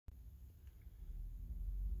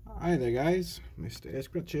Hi there guys, Mr.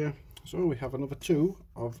 Scratch here. So we have another two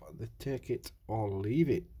of the take it or leave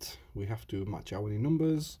it. We have to match our winning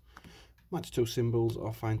numbers, match two symbols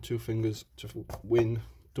or find two fingers to win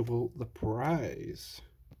double the prize.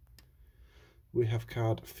 We have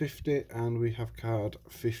card 50 and we have card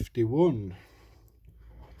 51.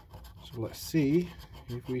 So let's see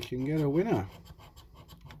if we can get a winner.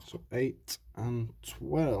 So 8 and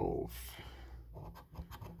 12.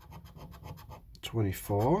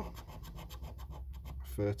 24,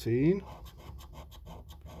 13,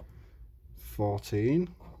 14,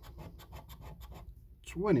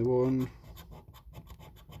 21,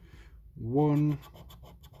 1,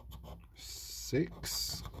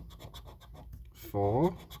 6,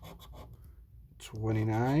 4,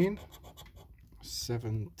 29,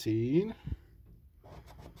 17,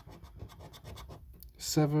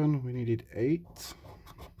 7, we needed 8,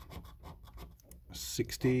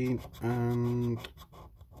 16 and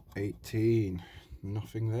 18.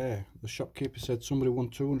 Nothing there. The shopkeeper said somebody won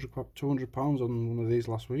 £200 on one of these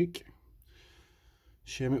last week.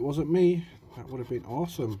 Shame it wasn't me. That would have been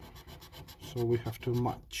awesome. So we have to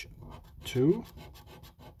match two.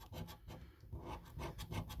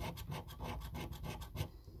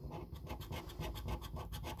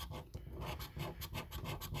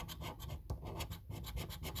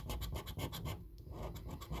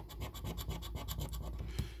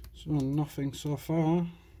 So nothing so far.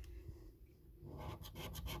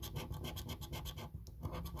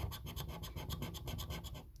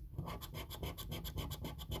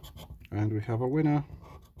 And we have a winner.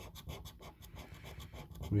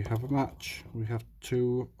 We have a match. We have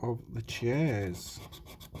two of the chairs.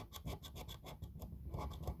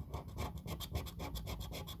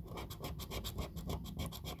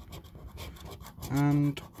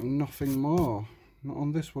 And nothing more. Not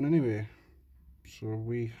on this one anyway. So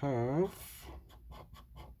we have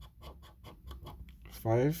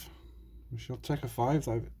 5. We shall take a 5.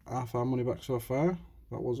 I've half our money back so far.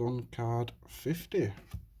 That was on card 50.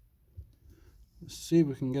 Let's see if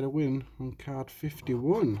we can get a win on card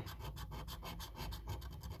 51.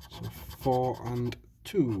 So 4 and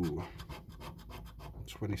 2.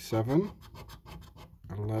 27,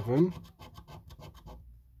 11,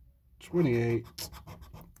 28,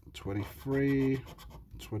 23,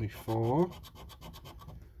 24,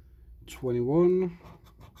 21,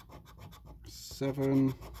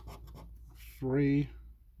 7, 3,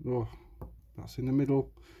 oh, that's in the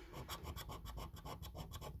middle,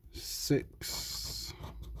 6,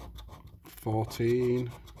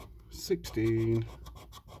 14, 16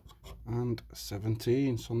 and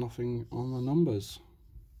 17, so nothing on the numbers.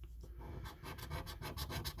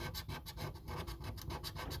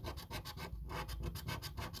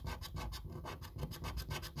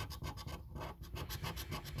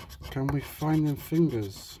 Can we find them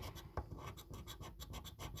fingers?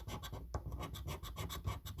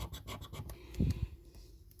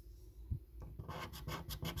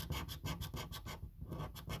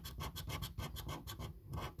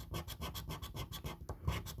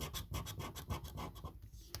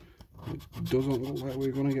 It doesn't look like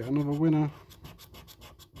we're going to get another winner.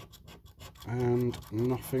 And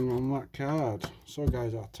nothing on that card. So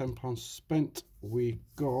guys, our £10 spent, we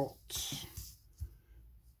got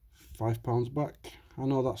 £5 back. I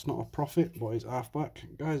know that's not a profit, but it's half back.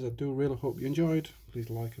 Guys, I do really hope you enjoyed. Please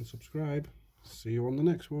like and subscribe. See you on the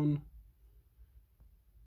next one.